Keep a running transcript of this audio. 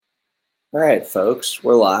All right, folks,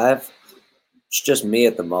 we're live. It's just me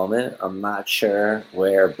at the moment. I'm not sure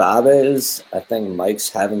where Bob is. I think Mike's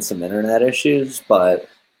having some internet issues, but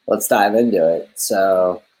let's dive into it.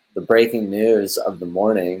 So, the breaking news of the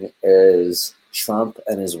morning is Trump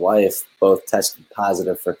and his wife both tested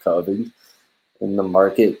positive for COVID, and the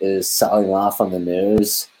market is selling off on the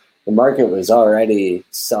news. The market was already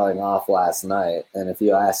selling off last night, and if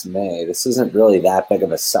you ask me, this isn't really that big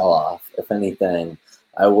of a sell off. If anything,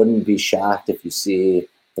 I wouldn't be shocked if you see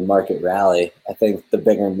the market rally. I think the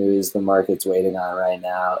bigger news the market's waiting on right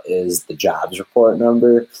now is the jobs report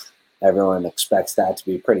number. Everyone expects that to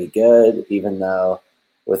be pretty good, even though,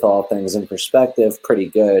 with all things in perspective, pretty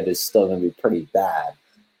good is still going to be pretty bad.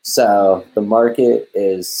 So the market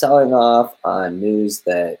is selling off on news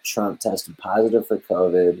that Trump tested positive for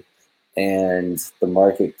COVID, and the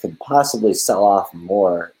market could possibly sell off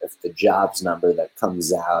more if the jobs number that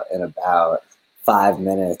comes out in about 5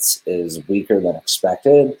 minutes is weaker than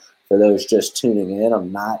expected. For those just tuning in,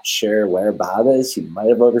 I'm not sure where Bob is. He might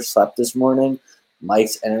have overslept this morning.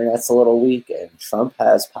 Mike's internet's a little weak, and Trump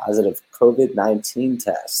has positive COVID-19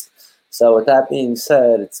 test. So with that being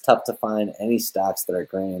said, it's tough to find any stocks that are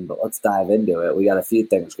green, but let's dive into it. We got a few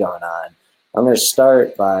things going on. I'm going to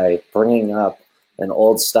start by bringing up an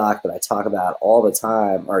old stock that I talk about all the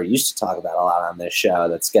time, or used to talk about a lot on this show,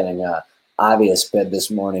 that's getting a obvious bid this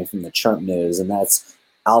morning from the Trump news, and that's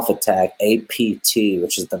Alphatech, APT,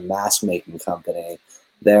 which is the mask making company.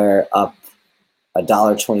 They're up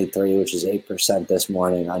 $1.23, which is 8% this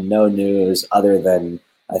morning on no news other than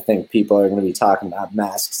I think people are going to be talking about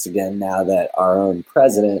masks again now that our own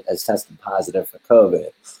president has tested positive for COVID.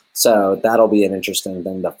 So that'll be an interesting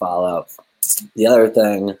thing to follow. The other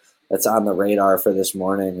thing that's on the radar for this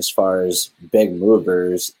morning as far as big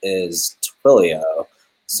movers is Twilio.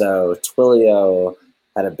 So Twilio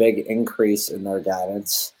had a big increase in their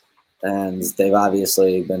guidance, and they've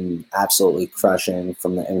obviously been absolutely crushing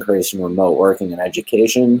from the increase in remote working and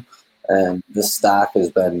education. And this stock has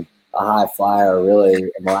been a high flyer really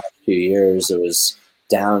in the last few years. It was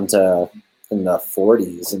down to in the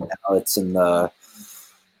 40s, and now it's in the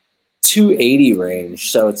 280 range.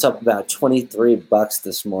 So it's up about $23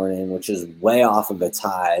 this morning, which is way off of its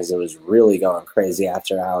highs. It was really going crazy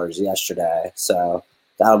after hours yesterday. So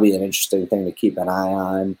that'll be an interesting thing to keep an eye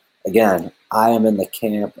on. Again, I am in the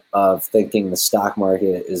camp of thinking the stock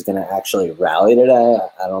market is going to actually rally today.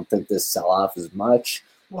 I don't think this sell-off is much.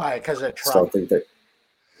 Why? Because of Trump. Still think that,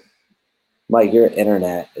 Mike, your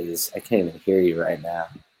internet is, I can't even hear you right now.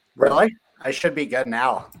 Really? I should be good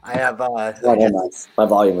now. I have my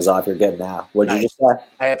volume was off. You're good now. What did you just say?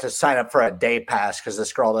 I had to sign up for a day pass because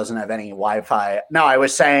this girl doesn't have any Wi-Fi. No, I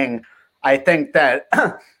was saying I think that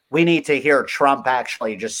we need to hear Trump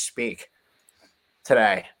actually just speak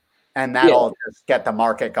today, and that'll just get the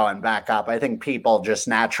market going back up. I think people just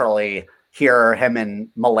naturally hear him and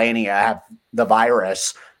Melania have the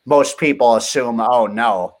virus. Most people assume, oh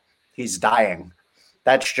no, he's dying.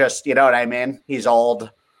 That's just, you know what I mean? He's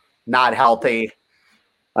old, not healthy.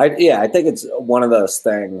 I think it's one of those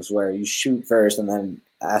things where you shoot first and then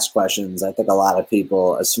ask questions. I think a lot of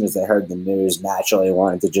people, as soon as they heard the news, naturally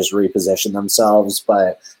wanted to just reposition themselves.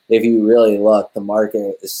 But if you really look, the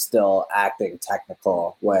market is still acting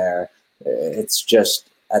technical, where it's just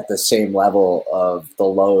at the same level of the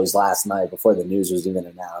lows last night before the news was even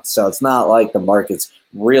announced. So it's not like the market's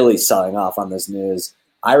really selling off on this news.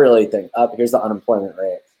 I really think here's the unemployment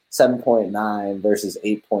rate, 7.9 versus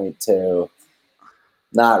 8.2.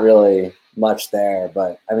 Not really much there,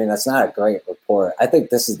 but I mean, that's not a great report. I think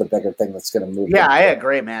this is the bigger thing that's going to move. Yeah, I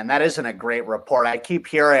agree, man. That isn't a great report. I keep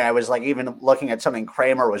hearing, I was like, even looking at something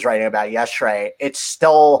Kramer was writing about yesterday. It's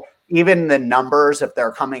still, even the numbers, if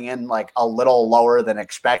they're coming in like a little lower than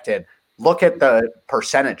expected, look at the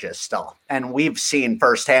percentages still. And we've seen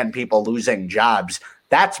firsthand people losing jobs.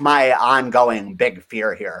 That's my ongoing big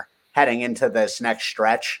fear here heading into this next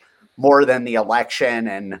stretch, more than the election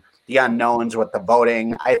and the unknowns with the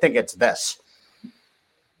voting. I think it's this.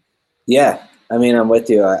 Yeah, I mean, I'm with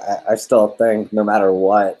you. I still think no matter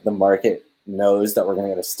what, the market knows that we're going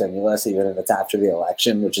to get a stimulus, even if it's after the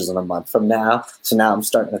election, which is in a month from now. So now I'm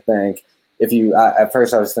starting to think, at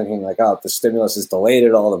first I was thinking like, oh, if the stimulus is delayed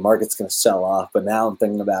at all, the market's going to sell off. But now I'm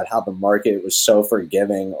thinking about how the market was so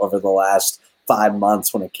forgiving over the last 5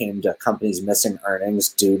 months when it came to companies missing earnings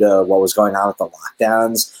due to what was going on with the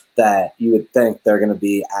lockdowns, that you would think they're going to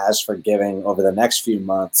be as forgiving over the next few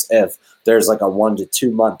months if there's like a 1 to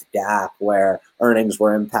 2 month gap where earnings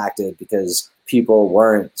were impacted because people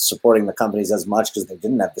weren't supporting the companies as much because they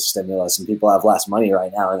didn't have the stimulus, and people have less money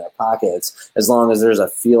right now in their pockets. As long as there's a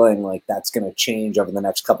feeling like that's going to change over the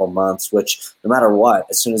next couple months, which no matter what,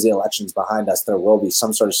 as soon as the election's behind us, there will be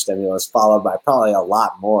some sort of stimulus followed by probably a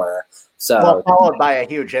lot more. So, followed by a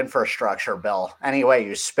huge infrastructure bill. Any way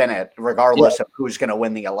you spin it, regardless of who's going to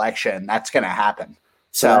win the election, that's going to happen.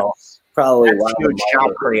 So probably that's huge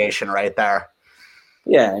job creation right there.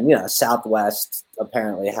 Yeah, and Southwest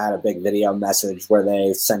apparently had a big video message where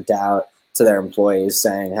they sent out to their employees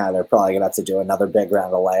saying how they're probably going to have to do another big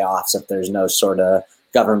round of layoffs if there's no sort of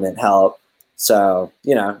government help. So,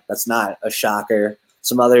 that's not a shocker.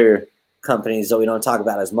 Some other companies that we don't talk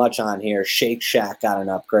about as much on here, Shake Shack got an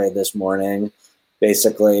upgrade this morning,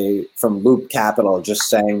 basically from Loop Capital, just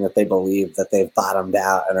saying that they believe that they've bottomed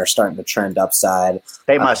out and are starting to trend upside.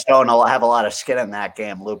 They must have a lot of skin in that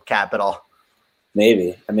game, Loop Capital.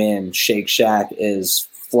 Maybe. I mean, Shake Shack is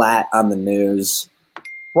flat on the news.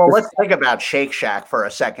 Well, let's think about Shake Shack for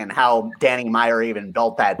a second, how Danny Meyer even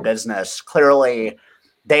built that business. Clearly,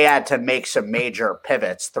 they had to make some major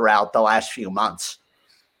pivots throughout the last few months.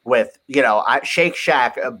 With, Shake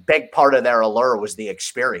Shack, a big part of their allure was the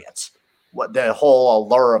experience. What the whole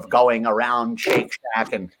allure of going around Shake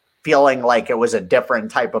Shack and feeling like it was a different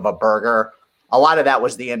type of a burger. A lot of that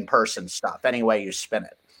was the in-person stuff, any way you spin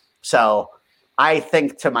it. So I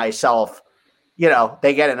think to myself,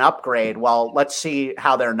 they get an upgrade. Well, let's see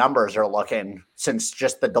how their numbers are looking since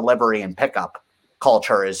just the delivery and pickup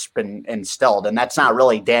culture has been instilled. And that's not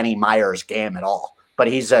really Danny Meyer's game at all. But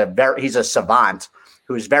he's a savant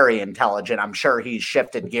who's very intelligent. I'm sure he's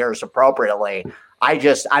shifted gears appropriately. I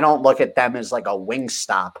don't look at them as like a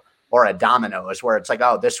Wingstop or a Domino's where it's like,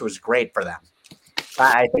 oh, this was great for them.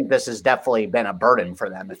 I think this has definitely been a burden for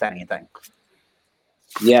them, if anything.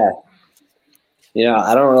 Yeah.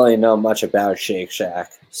 I don't really know much about Shake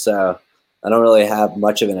Shack, so I don't really have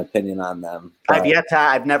much of an opinion on them.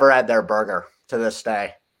 I've never had their burger to this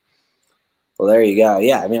day. Well, there you go.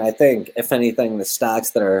 Yeah, I mean, I think if anything, the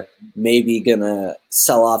stocks that are maybe going to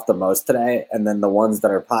sell off the most today, and then the ones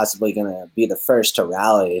that are possibly going to be the first to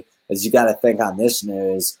rally, is you got to think on this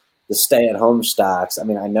news, the stay-at-home stocks. I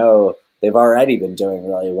mean, I know they've already been doing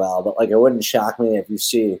really well, but it wouldn't shock me if you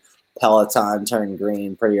see Peloton turn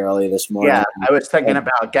green pretty early this morning. Yeah, I was thinking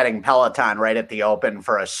about getting Peloton right at the open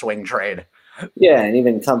for a swing trade. Yeah, and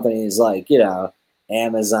even companies like,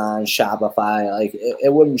 Amazon, Shopify,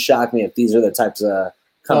 it wouldn't shock me if these are the types of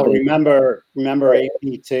companies. Remember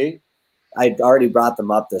APT? I already brought them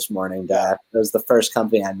up this morning, Dad. It was the first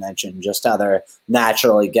company I mentioned, just how they're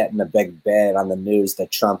naturally getting a big bid on the news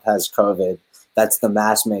that Trump has COVID. That's the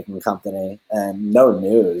mask-making company, and no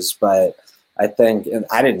news, but I think, and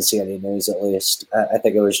I didn't see any news at least, I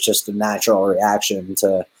think it was just a natural reaction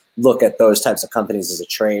to look at those types of companies as a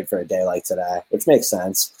trade for a day like today, which makes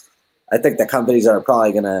sense. I think the companies that are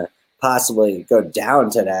probably going to possibly go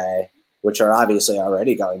down today, which are obviously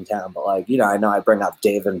already going down, but I know I bring up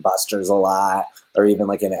Dave & Buster's a lot, or even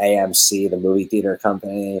an AMC, the movie theater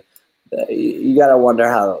company. You got to wonder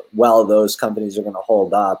how well those companies are going to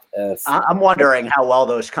hold up. I'm wondering how well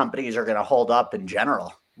those companies are going to hold up in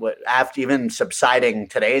general. After even subsiding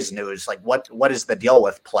today's news, what is the deal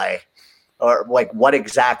with Play, or what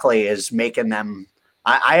exactly is making them?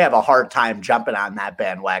 I have a hard time jumping on that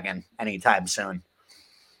bandwagon anytime soon.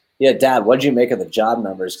 Yeah, Dad, what did you make of the job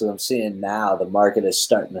numbers? Because I'm seeing now the market is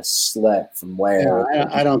starting to slip from where. Yeah,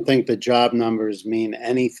 I don't think the job numbers mean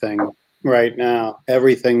anything right now.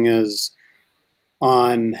 Everything is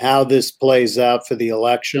on how this plays out for the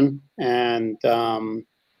election and, the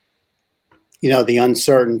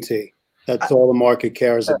uncertainty. That's all the market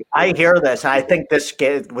cares about. I hear this, and I think this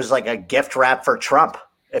was like a gift wrap for Trump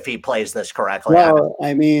if he plays this correctly. Well,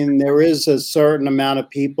 I mean, there is a certain amount of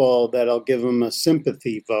people that'll give him a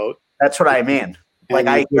sympathy vote. That's what I mean.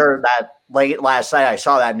 I hear that late last night. I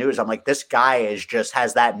saw that news. I'm like, this guy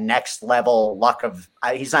has that next level luck of.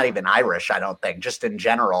 He's not even Irish, I don't think. Just in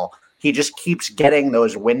general, he just keeps getting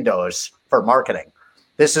those windows for marketing.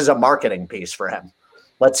 This is a marketing piece for him.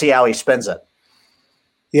 Let's see how he spins it.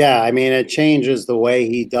 Yeah, I mean, it changes the way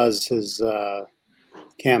he does his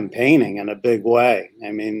campaigning in a big way.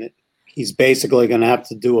 I mean, he's basically going to have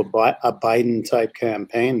to do a Biden-type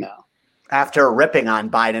campaign now. After ripping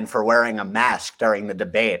on Biden for wearing a mask during the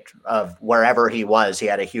debate of wherever he was, he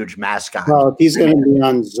had a huge mask on. Well, if he's going to be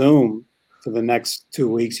on Zoom for the next 2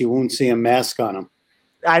 weeks, you won't see a mask on him.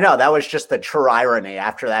 I know. That was just the true irony.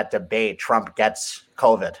 After that debate, Trump gets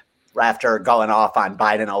COVID after going off on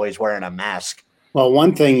Biden always wearing a mask. Well,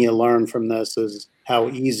 one thing you learn from this is how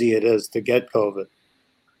easy it is to get COVID.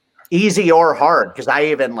 easy or hard, because I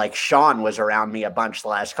even like Sean was around me a bunch the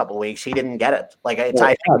last couple of weeks. He didn't get it. Like I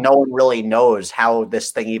think no one really knows how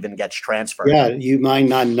this thing even gets transferred. Yeah, you might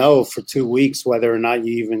not know for 2 weeks whether or not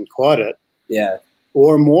you even caught it. Yeah.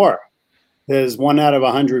 Or more. There's 1 out of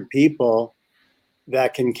 100 people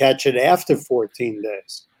that can catch it after 14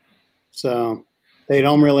 days. So they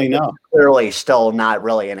don't really know. Clearly still not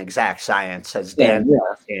really an exact science, as Dan.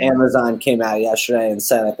 Yeah. Amazon came out yesterday and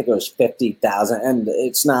said, I think it was 50,000. And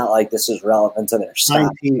it's not like this is relevant to their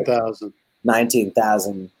stock. 19,000.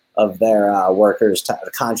 19,000 of their workers,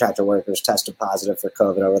 contractor workers, tested positive for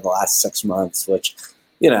COVID over the last 6 months, which,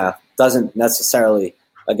 doesn't necessarily,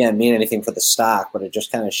 again, mean anything for the stock, but it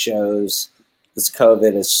just kind of shows this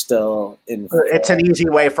COVID is still in. It's an easy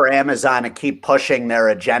way for Amazon to keep pushing their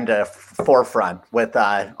agenda forefront with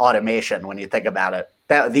automation. When you think about it,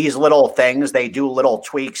 these little things, they do little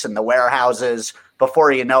tweaks in the warehouses.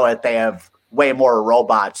 Before you know it, they have way more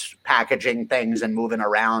robots packaging things and moving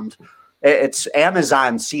around. It's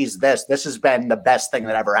Amazon sees this. This has been the best thing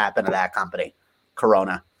that ever happened to that company,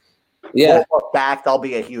 Corona. Yeah, we'll look back, they'll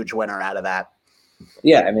be a huge winner out of that.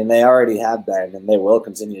 Yeah, I mean, they already have been, and they will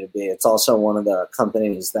continue to be. It's also one of the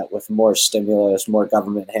companies that with more stimulus, more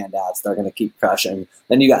government handouts, they're going to keep crushing.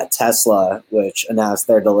 Then you got Tesla, which announced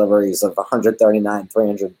their deliveries of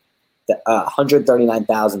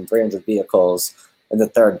 139,300 vehicles in the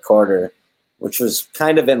third quarter, which was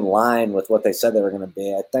kind of in line with what they said they were going to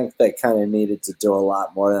be. I think they kind of needed to do a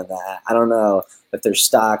lot more than that. I don't know if their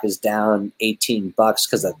stock is down $18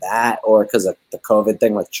 because of that, or because of the COVID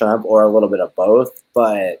thing with Trump, or a little bit of both.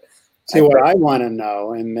 But what I want to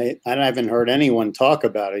know, and I haven't heard anyone talk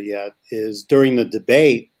about it yet, is during the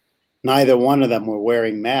debate, neither one of them were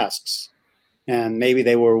wearing masks, and maybe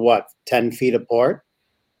they were 10 feet apart.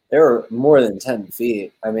 They were more than 10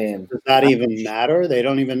 feet. I mean, does that even matter? They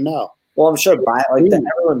don't even know. Well, I'm sure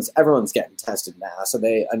everyone's getting tested now. So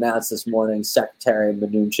they announced this morning Secretary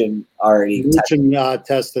Mnuchin already tested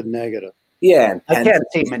negative. Yeah, I can't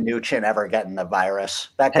see Mnuchin ever getting the virus.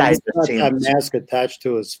 That guy just seems a mask attached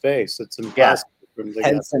to his face. It's impossible for him to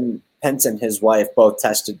get. Pence and his wife both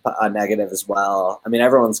tested negative as well. I mean,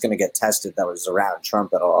 everyone's going to get tested that was around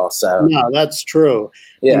Trump at all. So no, that's true.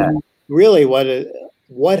 Yeah, and really,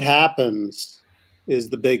 what happens is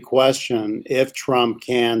the big question if Trump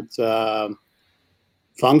can't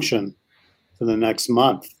function for the next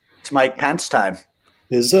month. It's Mike Pence time.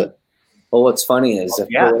 Is it? Well, what's funny is for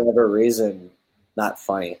whatever reason, not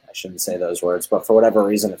funny, I shouldn't say those words, but for whatever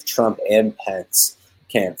reason, if Trump and Pence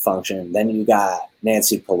can't function, then you got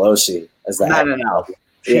Nancy Pelosi as that. No.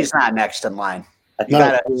 She's not next in line. You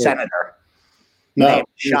got a senator. No.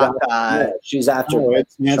 She's after. No,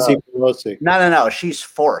 it's Nancy Pelosi. No. She's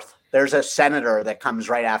fourth. There's a senator that comes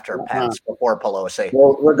right after Pence before Pelosi.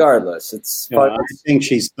 Well, regardless, it's. I think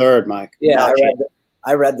she's third, Mike. Yeah,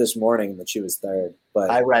 I read this morning that she was third, but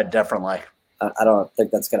I read differently. I don't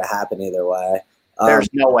think that's going to happen either way. There's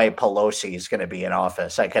no way Pelosi is going to be in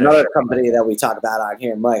office. Another company that we talk about on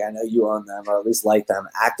here, Mike, I know you own them or at least like them,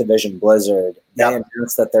 Activision Blizzard. They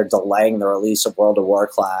announced that they're delaying the release of World of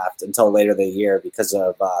Warcraft until later the year because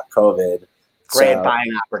of COVID. Great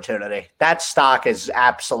buying opportunity. That stock is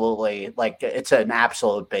absolutely it's an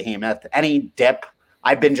absolute behemoth. Any dip,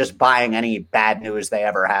 I've been just buying any bad news they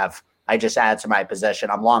ever have. I just add to my position.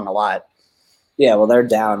 I'm long a lot. Yeah, well, they're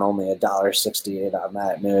down only $1.68 on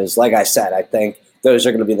that news. Like I said, I think those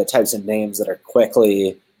are going to be the types of names that are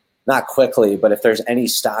not quickly, but if there's any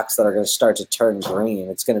stocks that are going to start to turn green,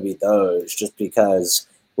 it's going to be those, just because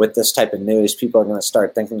with this type of news, people are going to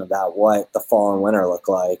start thinking about what the fall and winter look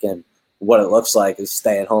like. And what it looks like is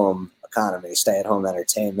stay-at-home economy, stay-at-home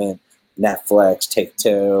entertainment, Netflix,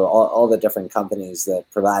 Take-Two, all the different companies that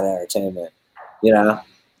provide entertainment,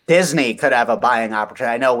 Disney could have a buying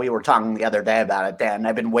opportunity. I know we were talking the other day about it, Dan.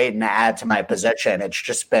 I've been waiting to add to my position. It's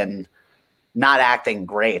just been not acting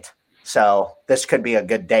great. So this could be a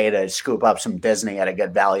good day to scoop up some Disney at a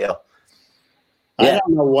good value. I don't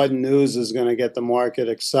know what news is going to get the market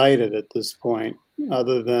excited at this point,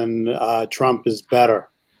 other than Trump is better.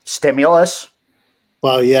 Stimulus?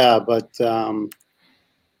 Well, yeah, but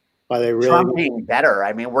are they really Trump being better?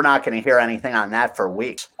 I mean, we're not going to hear anything on that for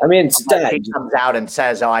weeks. I mean, he comes out and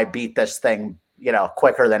says, "Oh, I beat this thing,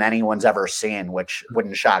 quicker than anyone's ever seen," which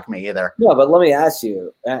wouldn't shock me either. No, but let me ask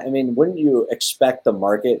you. I mean, wouldn't you expect the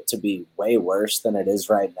market to be way worse than it is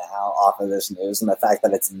right now off of this news, and the fact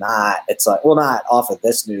that it's not? It's like, well, not off of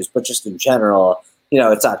this news, but just in general.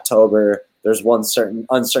 It's October. There's one certain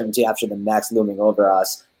uncertainty after the next looming over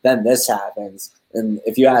us. Then this happens. And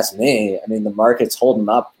if you ask me, I mean, the market's holding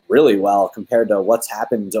up really well compared to what's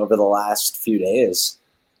happened over the last few days.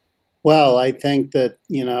 Well, I think that,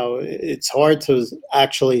 it's hard to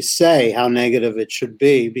actually say how negative it should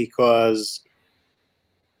be because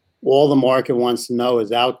all the market wants to know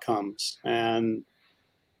is outcomes. And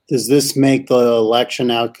does this make the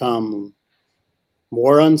election outcome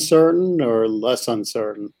more uncertain or less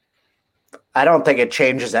uncertain? I don't think it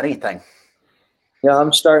changes anything. Yeah,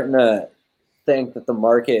 I'm starting to think that the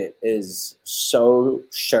market is so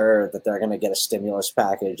sure that they're going to get a stimulus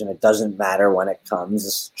package and it doesn't matter when it comes.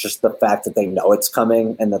 It's just the fact that they know it's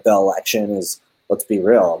coming and that the election is, let's be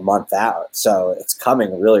real, a month out. So it's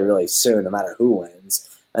coming really, really soon, no matter who wins.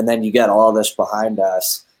 And then you get all this behind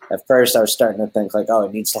us. At first, I was starting to think like, oh,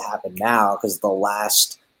 it needs to happen now because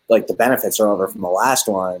the benefits are over from the last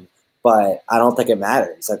one. But I don't think it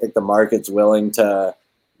matters. I think the market's willing to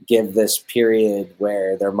give this period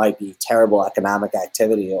where there might be terrible economic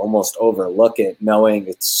activity, almost overlook it, knowing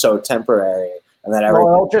it's so temporary, and that everything.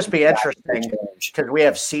 Well, it'll just be interesting because we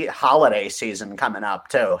have holiday season coming up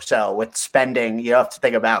too. So with spending, you have to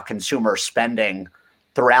think about consumer spending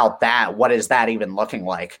throughout that. What is that even looking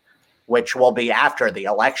like? Which will be after the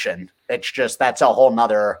election. It's just that's a whole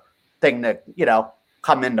nother thing that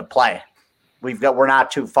come into play. We're not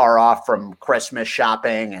too far off from Christmas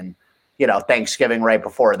shopping and Thanksgiving right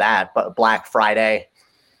before that, but Black Friday.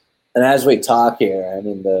 And as we talk here, I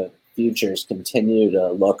mean, the futures continue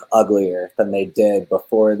to look uglier than they did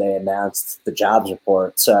before they announced the jobs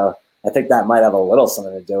report. So I think that might have a little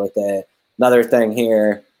something to do with it. Another thing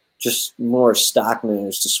here, just more stock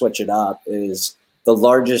news to switch it up, is the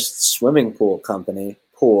largest swimming pool company,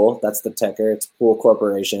 Pool, that's the ticker, it's Pool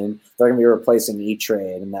Corporation. They're going to be replacing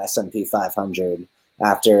E-Trade in the S&P 500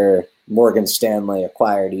 after Morgan Stanley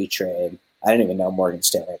acquired E-Trade. I didn't even know Morgan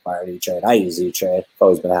Stanley acquired E-Trade. I use E-Trade. I've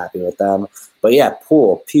always been happy with them. But yeah,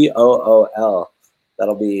 Pool, Pool.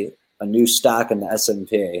 That'll be a new stock in the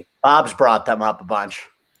S&P. Bob's brought them up a bunch.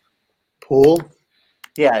 Pool?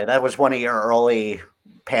 Yeah, that was one of your early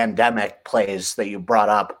pandemic plays that you brought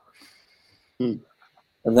up. And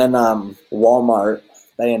then Walmart,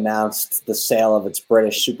 they announced the sale of its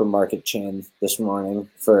British supermarket chain this morning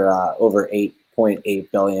for over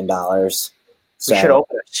 $8.8 billion. So, we should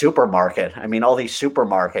open a supermarket. I mean, all these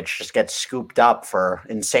supermarkets just get scooped up for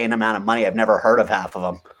insane amount of money. I've never heard of half of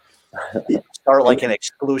them. Start like an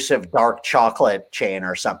exclusive dark chocolate chain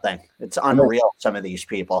or something. It's unreal, some of these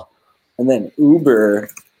people. And then Uber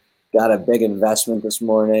got a big investment this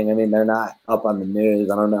morning. I mean, they're not up on the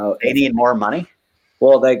news. I don't know. They need more money?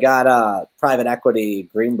 Well, they got private equity.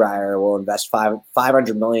 Greenbrier will invest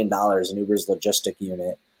 $500 million in Uber's logistic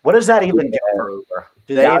unit. What does that even do for Uber?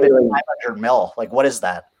 Do they even do 500 mil? Like, what is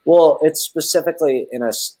that? Well, it's specifically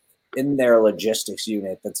in their logistics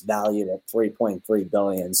unit that's valued at $3.3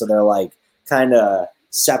 billion. So they're like kind of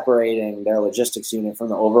separating their logistics unit from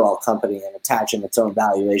the overall company and attaching its own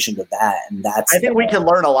valuation to that. And I think we can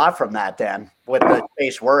learn a lot from that, Dan, with the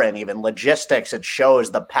space we're in. Even logistics, it shows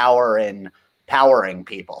the power in powering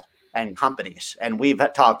people and companies. And we've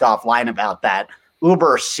talked offline about that.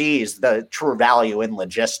 Uber sees the true value in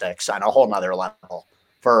logistics on a whole nother level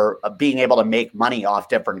for being able to make money off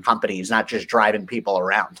different companies, not just driving people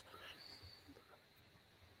around.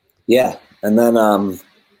 Yeah. And then,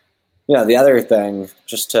 the other thing,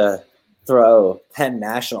 just to throw Penn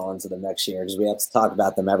National into the mix here, because we have to talk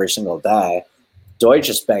about them every single day.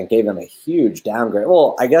 Deutsche Bank gave them a huge downgrade.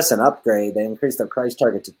 Well, I guess an upgrade. They increased their price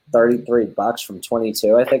target to $33 from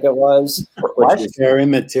 22, I think it was. Which is very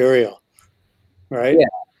material, right? Yeah,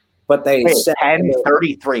 but they said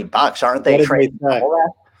 $33, aren't they trading all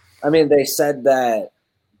that? I mean, they said that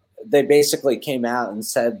they basically came out and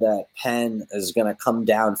said that Penn is going to come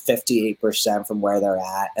down 58% from where they're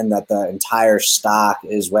at, and that the entire stock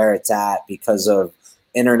is where it's at because of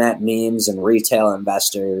internet memes and retail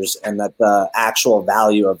investors, and that the actual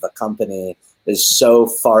value of the company is so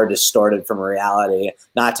far distorted from reality.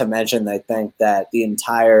 Not to mention they think that the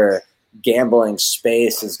entire gambling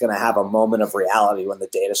space is going to have a moment of reality when the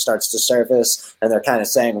data starts to surface. And they're kind of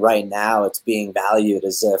saying right now it's being valued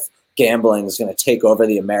as if gambling is going to take over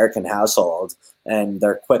the American household. And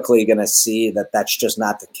they're quickly going to see that that's just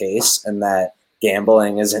not the case, and that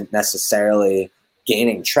gambling isn't necessarily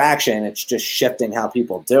gaining traction. It's just shifting how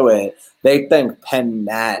people do it. They think Penn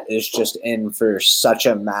Nat is just in for such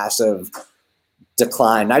a massive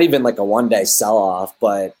decline, not even like a one-day sell-off,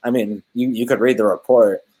 but I mean, you could read the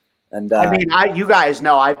report. And I mean, you guys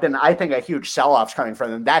know I think a huge sell-off's coming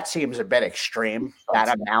from them. That seems a bit extreme,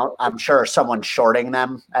 that amount. I'm sure someone's shorting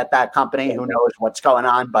them at that company. Who knows what's going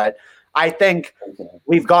on? But I think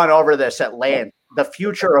we've gone over this at length. The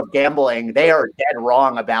future of gambling, they are dead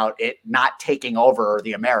wrong about it not taking over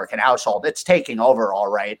the American household. It's taking over,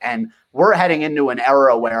 all right. And we're heading into an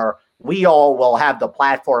era where we all will have the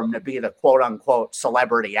platform to be the quote unquote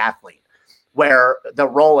celebrity athlete, where the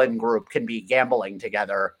Roland group can be gambling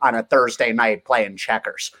together on a Thursday night playing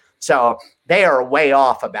checkers. So they are way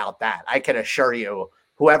off about that. I can assure you,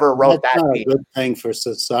 whoever wrote That's that not a piece, good thing for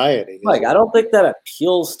society. is Like, it? I don't think that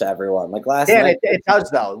appeals to everyone. Like last Dan, night, it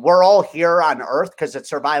does though. We're all here on Earth because it's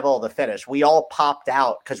survival of the fittest. We all popped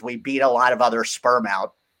out because we beat a lot of other sperm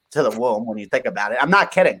out to the womb. When you think about it, I'm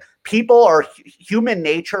not kidding. People are human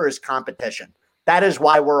nature is competition. That is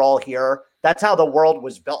why we're all here. That's how the world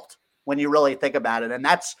was built. When you really think about it, and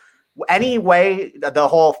that's anyway the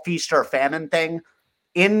whole feast or famine thing.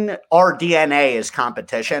 In our DNA is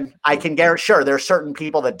competition. I can guarantee, sure, there's certain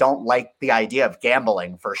people that don't like the idea of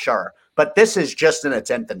gambling for sure, but this is just in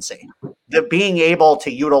its infancy. The being able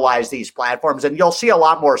to utilize these platforms, and you'll see a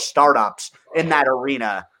lot more startups in that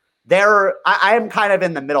arena. I am kind of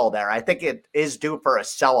in the middle there. I think it is due for a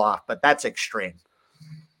sell-off, but that's extreme.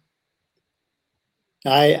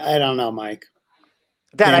 I don't know, Mike.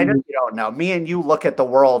 Dad, I know you don't know. Me and you look at the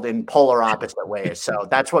world in polar opposite ways. So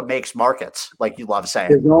that's what makes markets, like you love saying.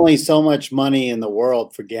 There's only so much money in the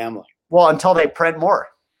world for gambling. Well, until they print more,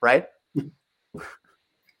 right?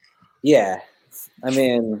 yeah. I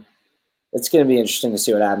mean, it's going to be interesting to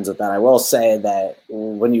see what happens with that. I will say that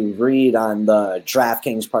when you read on the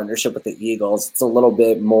DraftKings partnership with the Eagles, it's a little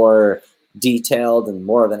bit more detailed and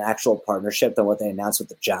more of an actual partnership than what they announced with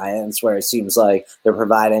the Giants, where it seems like they're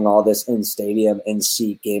providing all this in-stadium,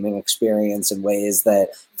 in-seat gaming experience in ways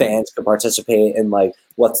that fans could participate in, like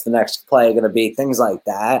what's the next play going to be, things like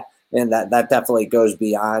that. And that definitely goes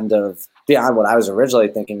beyond what I was originally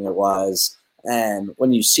thinking it was. And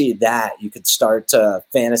when you see that, you could start to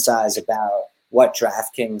fantasize about what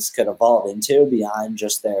DraftKings could evolve into beyond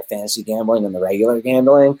just their fantasy gambling and the regular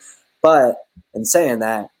gambling. But in saying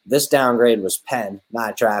that, this downgrade was Penn,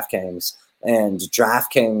 not DraftKings. And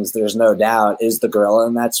DraftKings, there's no doubt, is the gorilla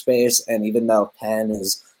in that space. And even though Penn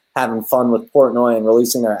is having fun with Portnoy and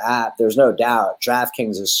releasing their app, there's no doubt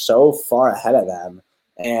DraftKings is so far ahead of them,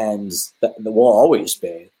 and will always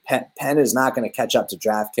be. Penn is not going to catch up to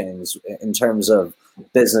DraftKings in terms of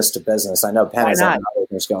business to business. I know Penn has other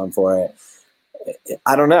things going for it.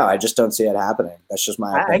 I don't know. I just don't see it happening. That's just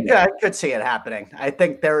my opinion. I could see it happening. I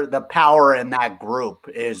think the power in that group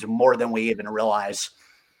is more than we even realize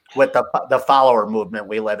with the follower movement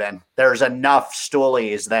we live in. There's enough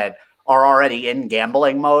stoolies that are already in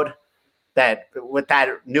gambling mode that with that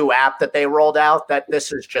new app that they rolled out, that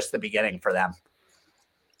this is just the beginning for them.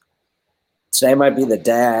 Today might be the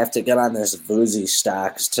day I have to get on this Voozy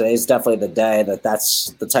stock. Today's definitely the day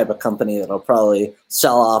that's the type of company that'll probably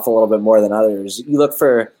sell off a little bit more than others. You look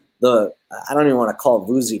for I don't even want to call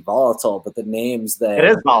Voozy volatile, but the names that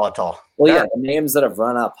it is volatile. Well, yeah, the names that have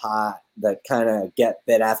run up hot that kind of get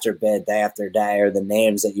bid after bid, day after day, are the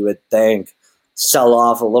names that you would think sell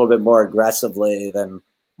off a little bit more aggressively than.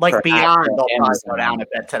 Like Beyond, they'll probably go down a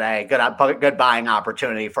bit today. Good buying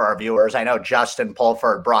opportunity for our viewers. I know Justin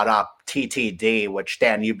Pulford brought up TTD, which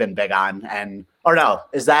Dan, you've been big on,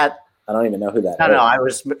 is that? I don't even know who that is. No, I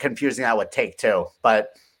was confusing that with Take Two,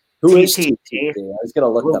 but who is TTD? I was going to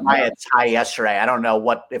look them up. It's high yesterday. I don't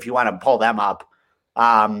know if you want to pull them up.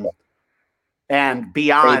 And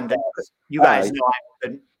Beyond, you guys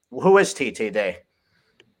know who is TTD?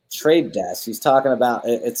 Trade Desk. He's talking about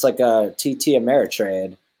it's like a TT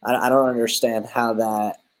Ameritrade. I don't understand how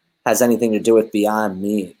that has anything to do with Beyond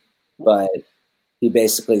Meat, but he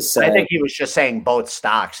basically said. I think he was just saying both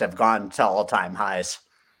stocks have gone to all-time highs.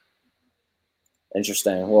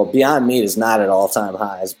 Interesting. Well, Beyond Meat is not at all-time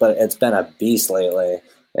highs, but it's been a beast lately,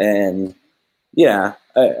 and yeah,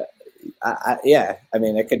 I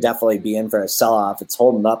mean, it could definitely be in for a sell-off. It's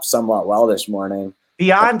holding up somewhat well this morning.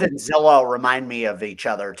 Beyond and Zillow remind me of each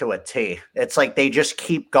other to a T. It's like they just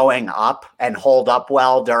keep going up and hold up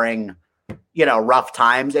well during, rough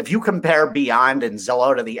times. If you compare Beyond and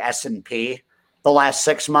Zillow to the S&P the last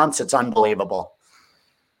 6 months, it's unbelievable.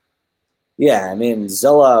 Yeah, I mean,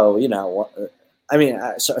 Zillow,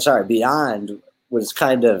 Beyond was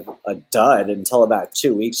kind of a dud until about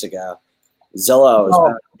 2 weeks ago.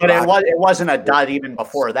 Zillow, but it wasn't a dud even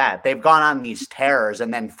before that. They've gone on these tears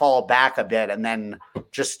and then fall back a bit and then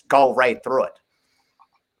just go right through it.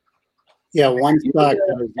 Yeah, one stock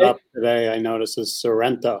that was up today I noticed is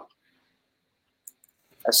Sorrento.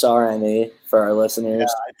 SRNE for our listeners. Yeah,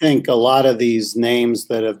 I think a lot of these names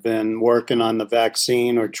that have been working on the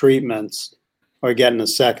vaccine or treatments are getting a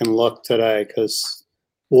second look today, because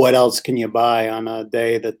what else can you buy on a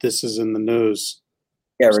day that this is in the news?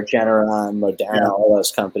 Yeah, Regeneron, Moderna, all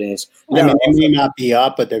those companies. I mean, they may not be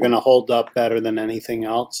up, but they're going to hold up better than anything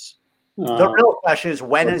else. The real question is,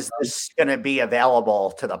 when is this going to be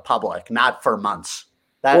available to the public? Not for months.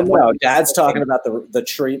 Well, no, Dad's talking about the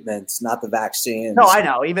treatments, not the vaccines. No, I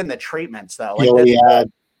know. Even the treatments, though.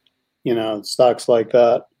 Stocks like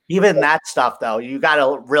that. Even that stuff, though, you got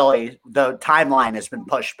to really, the timeline has been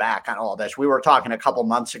pushed back on all this. We were talking a couple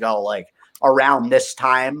months ago, like around this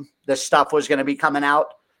time, this stuff was going to be coming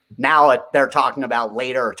out. Now they're talking about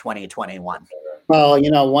later 2021. Well,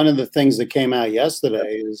 one of the things that came out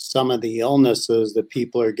yesterday is some of the illnesses that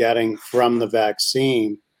people are getting from the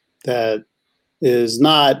vaccine that is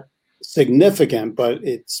not significant, but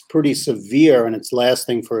it's pretty severe and it's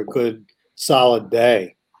lasting for a good solid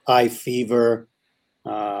day. High fever.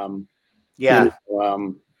 Mike,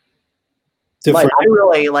 I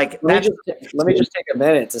really like. Let me just take a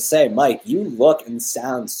minute to say, Mike, you look and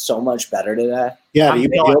sound so much better today. Yeah, I'm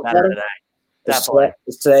feeling better today. Definitely.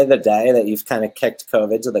 Is today the day that you've kind of kicked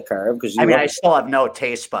COVID to the curb? Because I still have no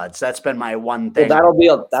taste buds. That's been my one thing.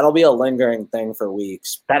 Well, that'll be a lingering thing for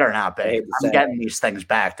weeks. Better not be. I'm getting these things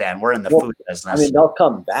back, Dan. We're in the food business. I mean, they'll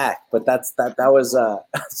come back, but that was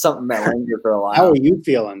something that lingered for a while. How are you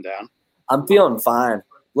feeling, Dan? I'm feeling fine.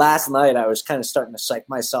 Last night, I was kind of starting to psych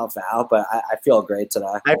myself out, but I feel great today.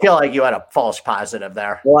 I feel like you had a false positive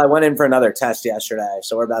there. Well, I went in for another test yesterday,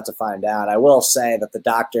 so we're about to find out. I will say that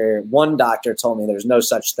one doctor told me there's no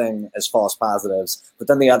such thing as false positives, but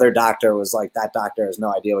then the other doctor was like, that doctor has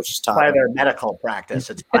no idea what she's talking about. By their medical practice,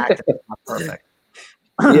 it's practice, not perfect.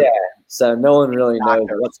 Yeah, so no one really knows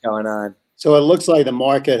what's going on. So it looks like the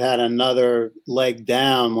market had another leg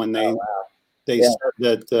down when they said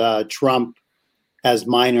that Trump has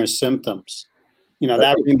minor symptoms.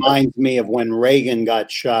 That reminds me of when Reagan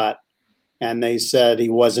got shot and they said he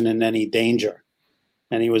wasn't in any danger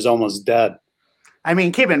and he was almost dead. I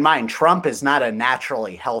mean, keep in mind, Trump is not a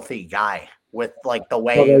naturally healthy guy with like the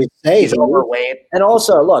way he's overweight. And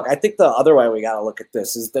also, look, I think the other way we got to look at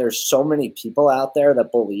this is there's so many people out there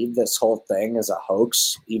that believe this whole thing is a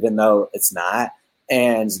hoax, even though it's not.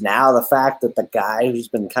 And now the fact that the guy who's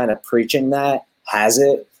been kind of preaching that has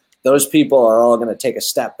it, those people are all going to take a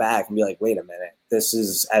step back and be like, wait a minute, this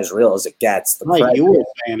is as real as it gets. You were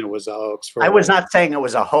saying it was a hoax. I was not saying it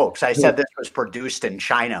was a hoax. I said this was produced in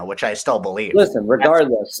China, which I still believe. Listen,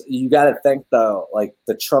 regardless, you got to think, though, like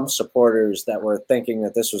the Trump supporters that were thinking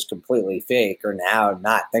that this was completely fake are now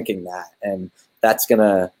not thinking that. And that's going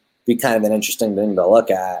to be kind of an interesting thing to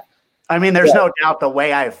look at. I mean, there's no doubt the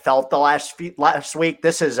way I felt the last week,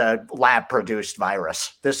 this is a lab-produced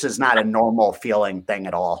virus. This is not a normal feeling thing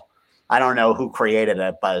at all. I don't know who created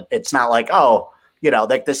it, but it's not like,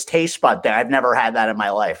 like this taste bud thing. I've never had that in my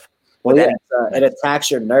life. Well, it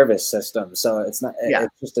attacks your nervous system, so it's not. Yeah.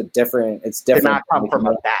 It's just different. It's different. It did not come from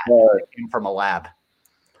a bat. It came from a lab.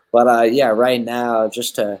 But right now,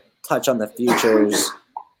 just to touch on the futures,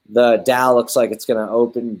 the Dow looks like it's going to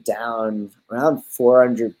open down around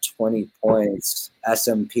 420 points.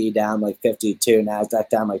 S&P down like 52. Nasdaq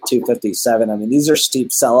down like 257. I mean, these are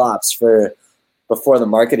steep sell-offs for before the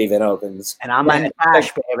market even opens. And I'm on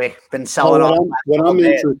cash, baby. Been selling off. What I'm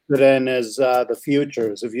interested in is the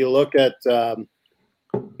futures. If you look at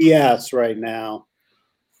ES right now,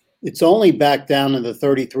 it's only back down to the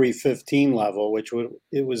 33.15 level, which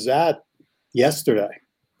it was at yesterday.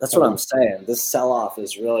 That's what I'm saying. This sell-off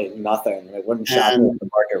is really nothing. It wouldn't shock me if the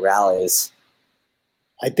market rallies.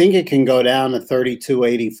 I think it can go down to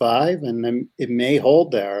 32.85, and then it may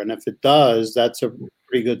hold there. And if it does, that's a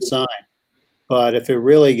pretty good sign. But if it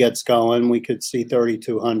really gets going, we could see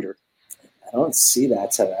 3,200. I don't see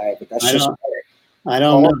that today, but that's I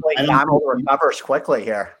don't know. Donald recovers quickly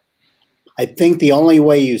here. I think the only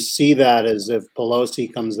way you see that is if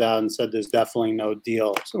Pelosi comes out and said there's definitely no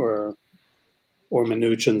deal, or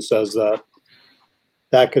Mnuchin says that.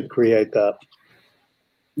 That could create that.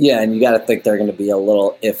 Yeah, and you got to think they're going to be a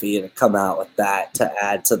little iffy to come out with that to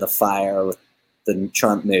add to the fire with the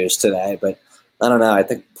Trump news today. But I don't know. I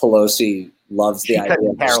think Pelosi loves the idea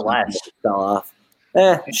of care less. Sell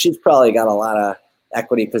off. She's probably got a lot of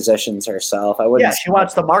equity positions herself. She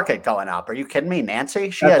wants the market going up. Are you kidding me,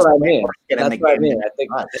 Nancy? That's what I mean. I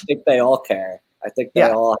think they all care. I think they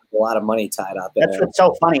all have a lot of money tied up in it. That's what's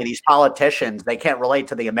so funny. These politicians, they can't relate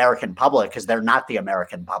to the American public because they're not the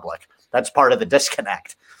American public. That's part of the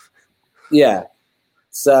disconnect. Yeah.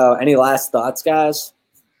 So any last thoughts, guys?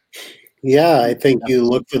 Yeah, I think you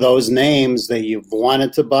look for those names that you've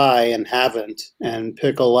wanted to buy and haven't, and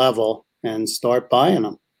pick a level and start buying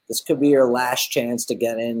them. This could be your last chance to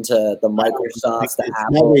get into the Microsofts, the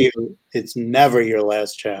Apple. It's never your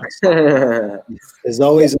last chance. There's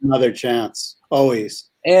always another chance. Always.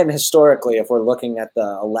 And historically, if we're looking at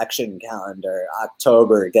the election calendar,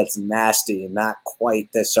 October gets nasty, not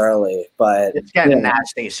quite this early, but It's getting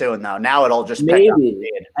nasty soon, though. Now it'll just pick up maybe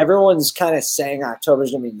speed. everyone's kind of saying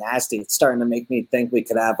October's going to be nasty. It's starting to make me think we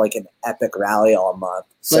could have like an epic rally all month.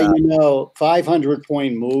 So, But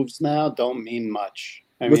 500-point moves now don't mean much.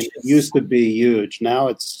 I mean, it used to be huge. Now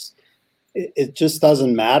it just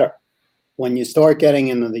doesn't matter. When you start getting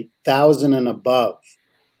into the 1,000 and above,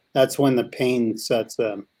 that's when the pain sets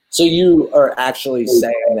in. So you are actually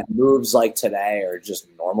saying that moves like today are just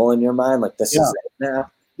normal in your mind? Like this is it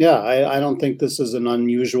now? Yeah, I don't think this is an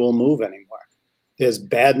unusual move anymore. There's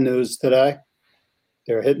bad news today.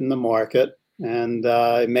 They're hitting the market, and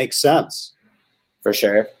it makes sense. For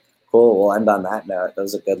sure. Cool. We'll end on that note. That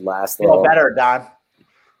was a good last Feel little. better, Don.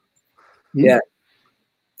 Yeah.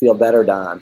 Feel better, Don.